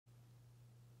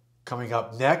Coming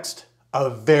up next, a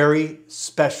very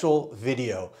special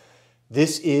video.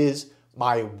 This is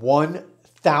my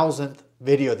 1,000th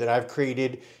video that I've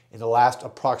created in the last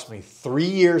approximately 3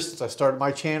 years since I started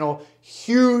my channel.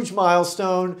 Huge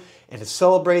milestone. And to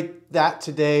celebrate that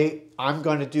today, I'm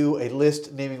going to do a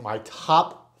list naming my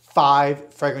top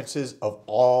 5 fragrances of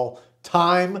all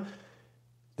time.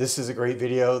 This is a great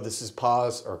video. This is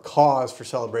cause for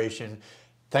celebration.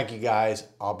 Thank you guys.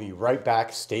 I'll be right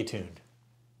back. Stay tuned.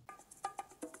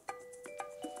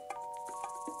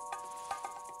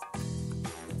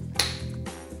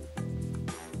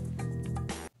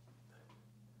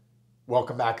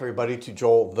 Welcome back, everybody, to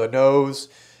Joel the Nose.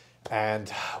 And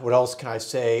what else can I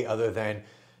say other than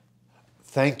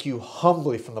thank you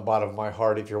humbly from the bottom of my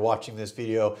heart if you're watching this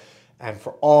video, and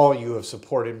for all you have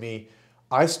supported me.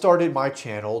 I started my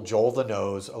channel, Joel the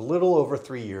Nose, a little over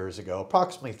 3 years ago,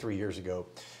 approximately 3 years ago,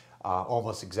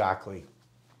 almost exactly.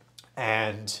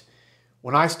 And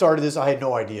when I started this, I had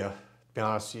no idea,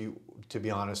 to be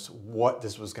honest, what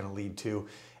this was going to lead to.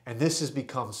 And this has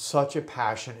become such a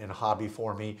passion and hobby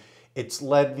for me. It's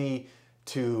led me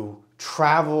to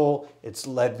travel. It's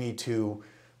led me to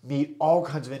meet all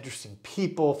kinds of interesting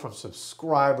people, from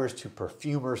subscribers to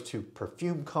perfumers to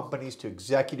perfume companies to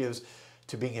executives,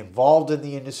 to being involved in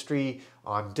the industry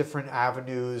on different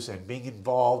avenues and being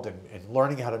involved and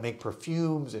learning how to make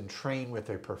perfumes and train with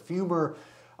a perfumer,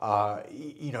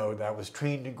 that was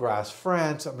trained in Grasse,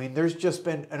 France. I mean, there's just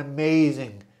been an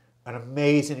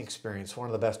amazing experience, one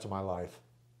of the best of my life.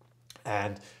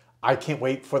 And I can't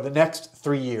wait for the next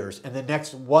 3 years and the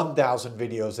next 1,000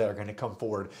 videos that are going to come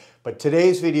forward. But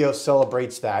today's video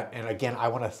celebrates that. And again, I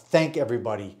want to thank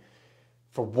everybody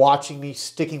for watching me,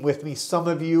 sticking with me. Some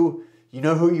of you, you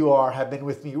know who you are, have been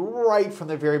with me right from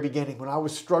the very beginning when I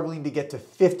was struggling to get to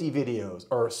 50 videos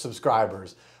or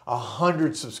subscribers,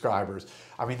 100 subscribers.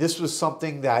 I mean, this was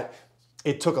something that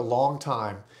it took a long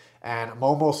time. And I'm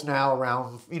almost now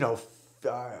around,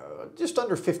 just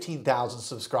under 15,000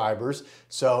 subscribers.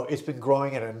 So it's been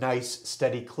growing at a nice,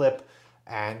 steady clip.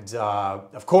 And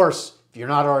of course, if you're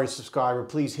not already a subscriber,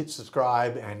 please hit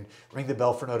subscribe and ring the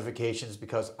bell for notifications,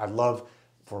 because I'd love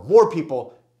for more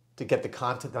people to get the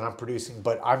content that I'm producing.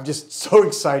 But I'm just so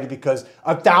excited because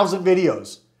 1,000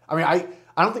 videos. I mean, I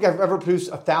don't think I've ever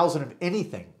produced 1,000 of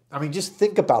anything. I mean, just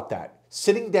think about that.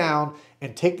 Sitting down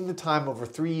and taking the time over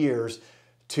 3 years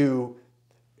to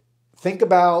think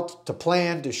about, to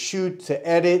plan, to shoot, to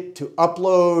edit, to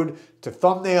upload, to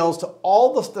thumbnails, to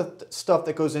all the stuff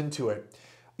that goes into it.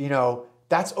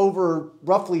 That's over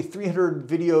roughly 300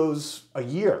 videos a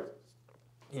year.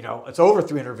 It's over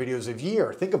 300 videos a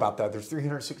year. Think about that. There's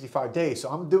 365 days. So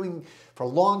I'm doing, for a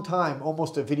long time,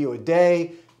 almost a video a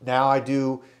day. Now I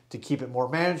do, to keep it more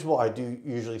manageable, I do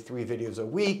usually 3 videos a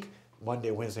week,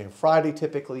 Monday, Wednesday, and Friday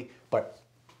typically. But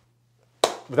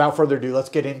without further ado, let's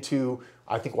get into,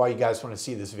 I think, why you guys want to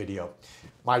see this video.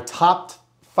 My top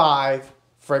 5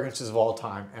 fragrances of all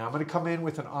time. And I'm going to come in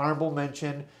with an honorable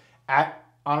mention. At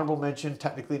honorable mention,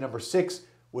 technically number 6,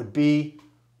 would be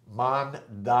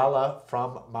Mandala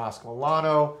from Mosque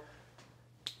Milano.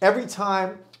 Every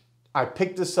time I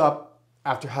pick this up,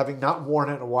 after having not worn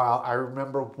it in a while, I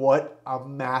remember what a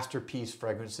masterpiece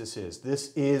fragrance this is.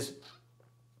 This is,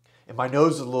 and my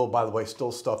nose is a little, by the way,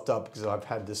 still stuffed up because I've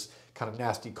had this kind of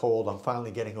nasty cold. I'm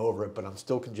finally getting over it, but I'm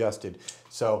still congested.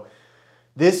 So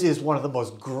this is one of the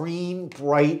most green,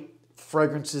 bright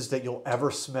fragrances that you'll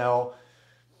ever smell.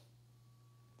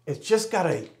 It's just got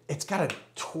a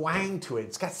twang to it.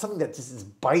 It's got something that just is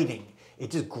biting.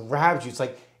 It just grabs you.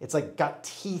 It's like got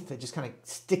teeth that just kind of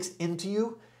sticks into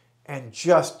you, and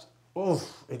just,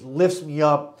 it lifts me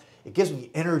up. It gives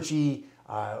me energy,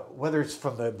 whether it's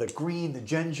from the green, the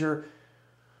ginger.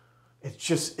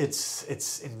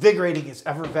 It's invigorating, it's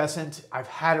effervescent. I've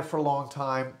had it for a long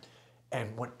time,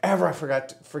 and whenever I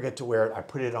forget to wear it, I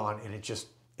put it on, and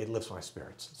it lifts my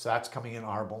spirits. So that's coming in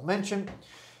honorable mention.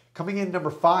 Coming in number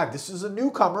 5, this is a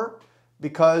newcomer,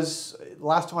 because the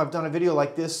last time I've done a video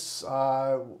like this,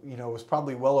 was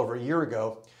probably well over a year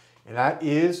ago, and that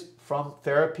is from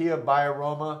Therapia by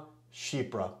Aroma,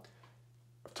 Chypre.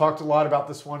 I've talked a lot about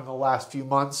this one in the last few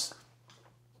months.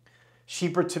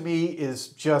 Chypre to me is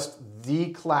just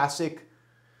the classic.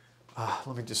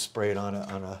 Let me just spray it on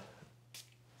a.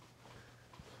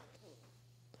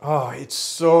 Oh, it's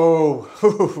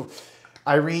so.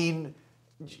 Irene,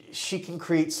 she can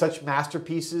create such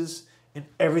masterpieces, and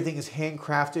everything is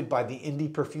handcrafted by the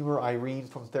indie perfumer Irene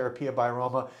from Therapia by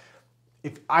Aroma.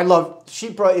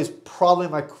 Chypre is probably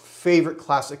my favorite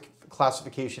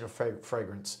classification of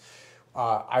fragrance.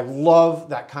 I love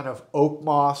that kind of oak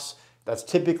moss, That's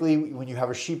typically, when you have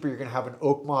a Chypre, you're gonna have an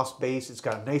oak moss base. It's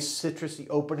got a nice citrusy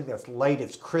opening that's light,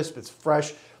 it's crisp, it's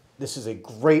fresh. This is a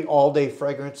great all-day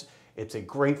fragrance. It's a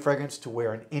great fragrance to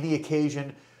wear on any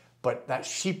occasion, but that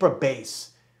Chypre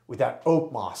base with that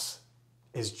oak moss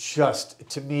is just,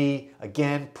 to me,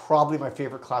 again, probably my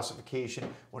favorite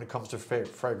classification when it comes to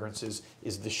fragrances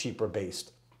is the Chypre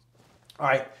based. All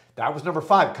right, that was number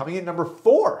 5. Coming in number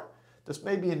 4, this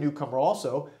may be a newcomer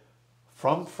also,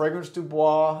 from Fragrance du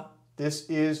Bois, this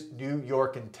is New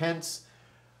York Intense.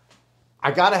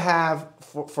 I gotta have,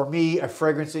 for me, a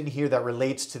fragrance in here that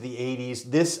relates to the 80s.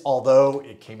 This, although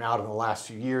it came out in the last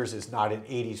few years, is not an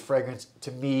 80s fragrance.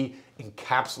 To me,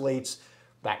 encapsulates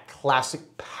that classic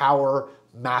power,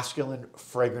 masculine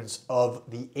fragrance of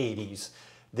the 80s.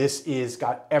 This is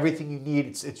got everything you need.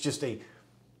 It's just a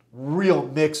real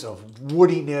mix of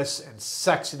woodiness and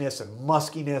sexiness and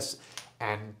muskiness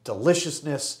and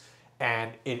deliciousness.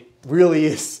 And it really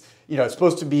is, you know, it's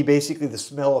supposed to be basically the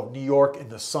smell of New York in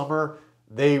the summer.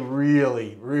 They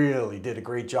really, really did a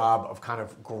great job of kind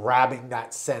of grabbing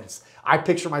that sense. I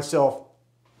picture myself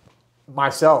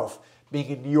being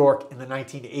in New York in the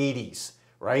 1980s,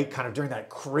 right? Kind of during that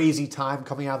crazy time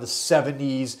coming out of the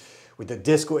 70s with the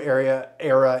disco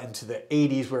era into the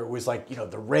 80s, where it was like, you know,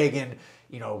 the Reagan,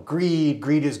 you know,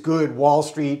 greed is good, Wall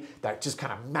Street, that just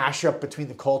kind of mash up between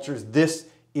the cultures. This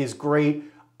is great.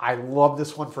 I love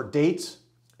this one for dates.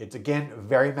 It's, again,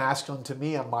 very masculine to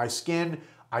me on my skin.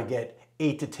 I get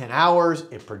 8 to 10 hours.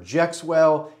 It projects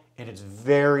well, and it's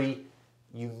very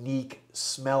unique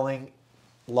smelling.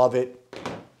 Love it.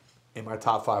 In my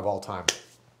top 5 all time.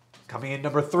 Coming in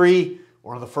number 3,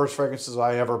 one of the first fragrances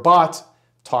I ever bought.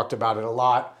 Talked about it a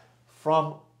lot.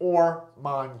 From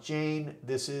Ormond Jane,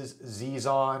 this is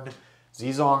Zizon.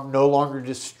 Zizon no longer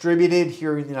distributed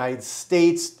here in the United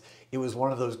States. It was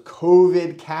one of those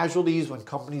COVID casualties when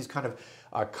companies kind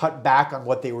of cut back on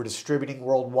what they were distributing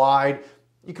worldwide.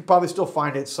 You could probably still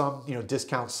find it at some, you know,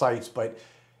 discount sites, but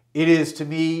it is, to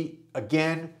me,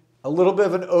 again, a little bit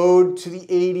of an ode to the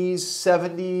 80s,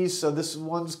 70s. So this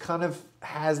one's kind of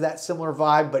has that similar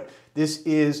vibe, but this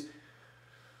is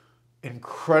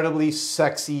incredibly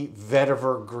sexy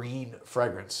vetiver green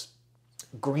fragrance.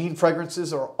 Green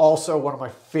fragrances are also one of my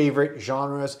favorite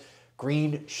genres.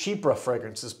 Green Chypre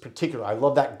fragrances particularly. I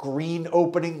love that green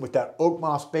opening with that oak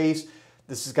moss base.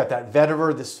 This has got that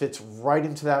vetiver. This fits right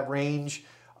into that range.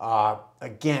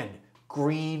 Again,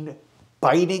 green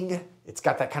biting. It's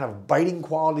got that kind of biting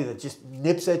quality that just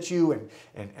nips at you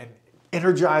and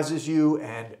energizes you,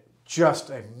 and just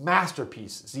a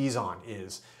masterpiece Zizon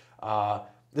is.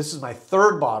 This is my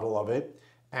 3rd bottle of it,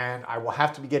 and I will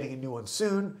have to be getting a new one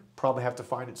soon. Probably have to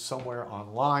find it somewhere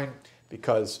online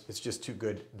because it's just too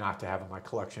good not to have in my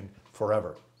collection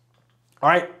forever. All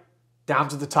right, down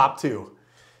to the top 2.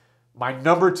 My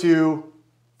number 2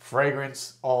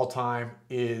 fragrance all time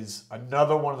is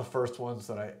another one of the first ones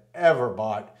that I ever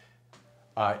bought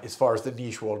as far as the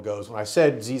niche world goes. When I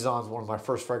said Zizon is one of my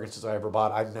first fragrances I ever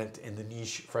bought, I meant in the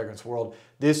niche fragrance world.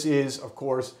 This is, of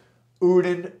course,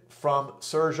 Ouden from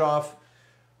Xerjoff.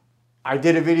 I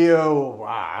did a video,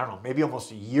 I don't know, maybe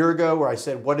almost a year ago, where I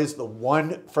said, what is the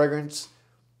one fragrance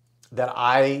that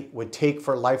I would take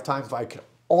for a lifetime if I could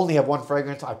only have one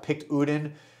fragrance? I picked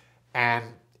Ouden, and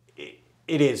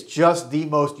it is just the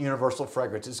most universal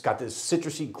fragrance. It's got this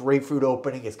citrusy grapefruit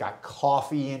opening. It's got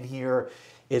coffee in here.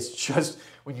 It's just,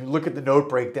 when you look at the note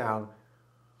breakdown,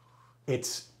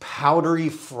 it's powdery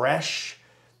fresh,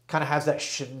 kind of has that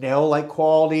Chanel-like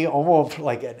quality, almost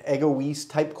like an Egoist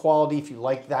type quality, if you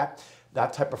like that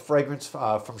type of fragrance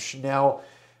from Chanel.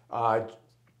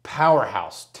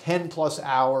 Powerhouse, 10 plus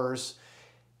hours,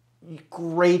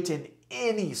 great in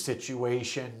any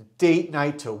situation, date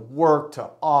night, to work, to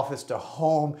office, to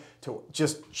home, to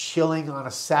just chilling on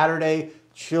a Saturday,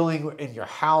 chilling in your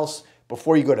house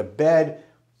before you go to bed.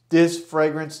 This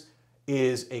fragrance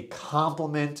is a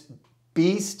compliment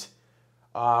beast.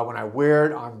 When I wear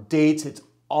it on dates, it's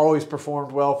always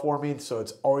performed well for me, so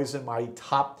it's always in my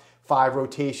top 5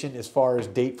 rotation as far as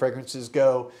date fragrances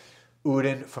go.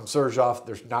 Ouden from Xerjoff.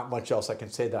 There's not much else I can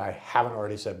say that I haven't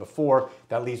already said before.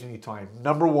 That leaves me to my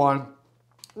number 1.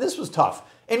 This was tough.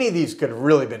 Any of these could have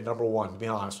really been number 1, to be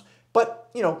honest. But,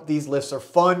 you know, these lists are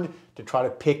fun to try to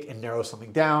pick and narrow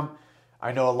something down.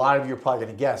 I know a lot of you are probably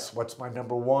going to guess what's my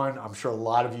number 1. I'm sure a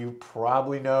lot of you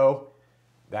probably know.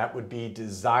 That would be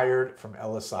Desired from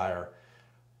Elisire.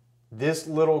 This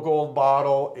little gold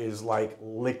bottle is like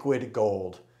liquid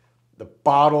gold. The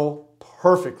bottle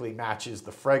perfectly matches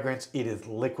the fragrance. It is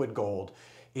liquid gold.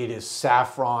 It is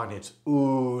saffron, it's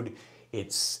oud,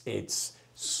 it's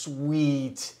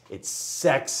sweet, it's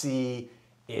sexy,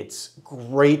 It's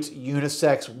great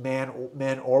unisex,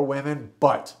 men or women,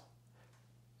 but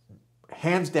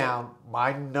hands down,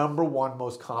 my #1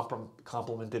 most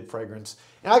complimented fragrance.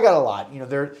 And I got a lot. You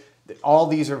know, all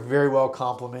these are very well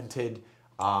complimented.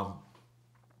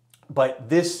 But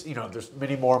this, you know, there's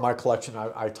many more in my collection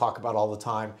I talk about all the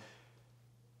time.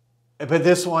 But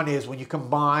this one is when you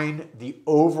combine the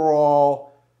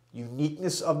overall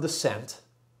uniqueness of the scent,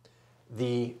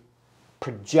 the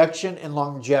projection and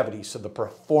longevity, so the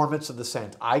performance of the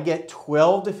scent. I get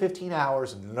 12 to 15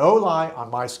 hours, no lie, on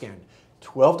my skin.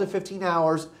 12 to 15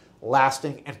 hours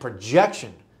lasting, and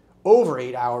projection over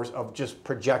 8 hours of just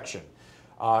projection.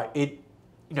 You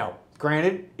know,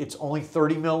 granted, it's only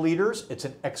 30 milliliters. It's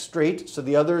an extrait. So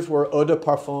the others were eau de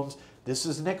parfums. This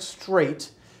is an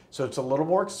extrait. So it's a little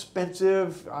more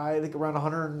expensive. I think around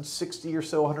 $160 or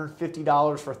so,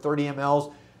 $150 for 30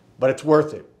 mLs, but it's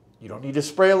worth it. You don't need to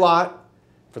spray a lot.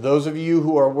 For those of you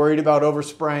who are worried about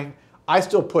overspraying, I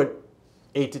still put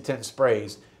 8 to 10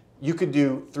 sprays. You could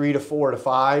do 3 to 4 to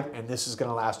 5, and this is going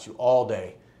to last you all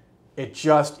day. It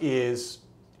just is,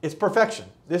 it's perfection.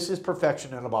 This is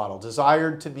perfection in a bottle.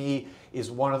 Desired, to me,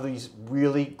 is one of these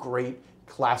really great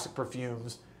classic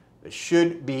perfumes that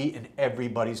should be in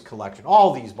everybody's collection.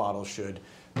 All these bottles should,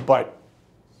 but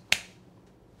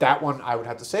that one, I would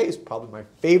have to say, is probably my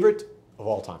favorite of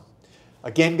all time.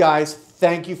 Again, guys,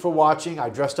 thank you for watching. I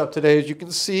dressed up today, as you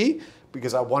can see,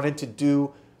 because I wanted to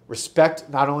do respect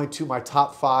not only to my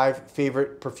top 5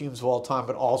 favorite perfumes of all time,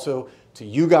 but also to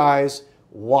you guys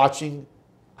watching.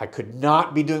 I could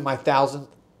not be doing my 1,000th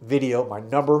video, my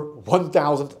number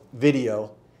 1,000th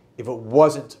video, if it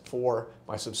wasn't for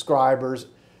my subscribers,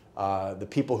 the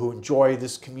people who enjoy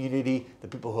this community, the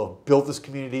people who have built this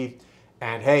community.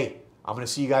 And hey, I'm going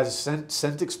to see you guys at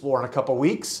Scent Explore in a couple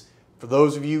weeks. For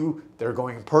those of you that are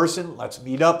going in person, let's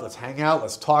meet up, let's hang out,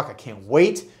 let's talk. I can't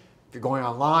wait. If you're going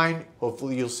online,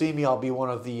 hopefully you'll see me. I'll be one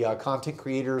of the content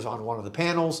creators on one of the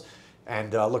panels,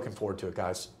 and looking forward to it,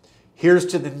 guys. Here's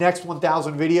to the next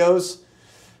 1,000 videos.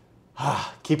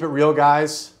 Keep it real,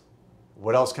 guys.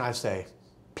 What else can I say?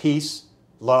 Peace,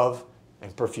 love,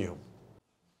 and perfume.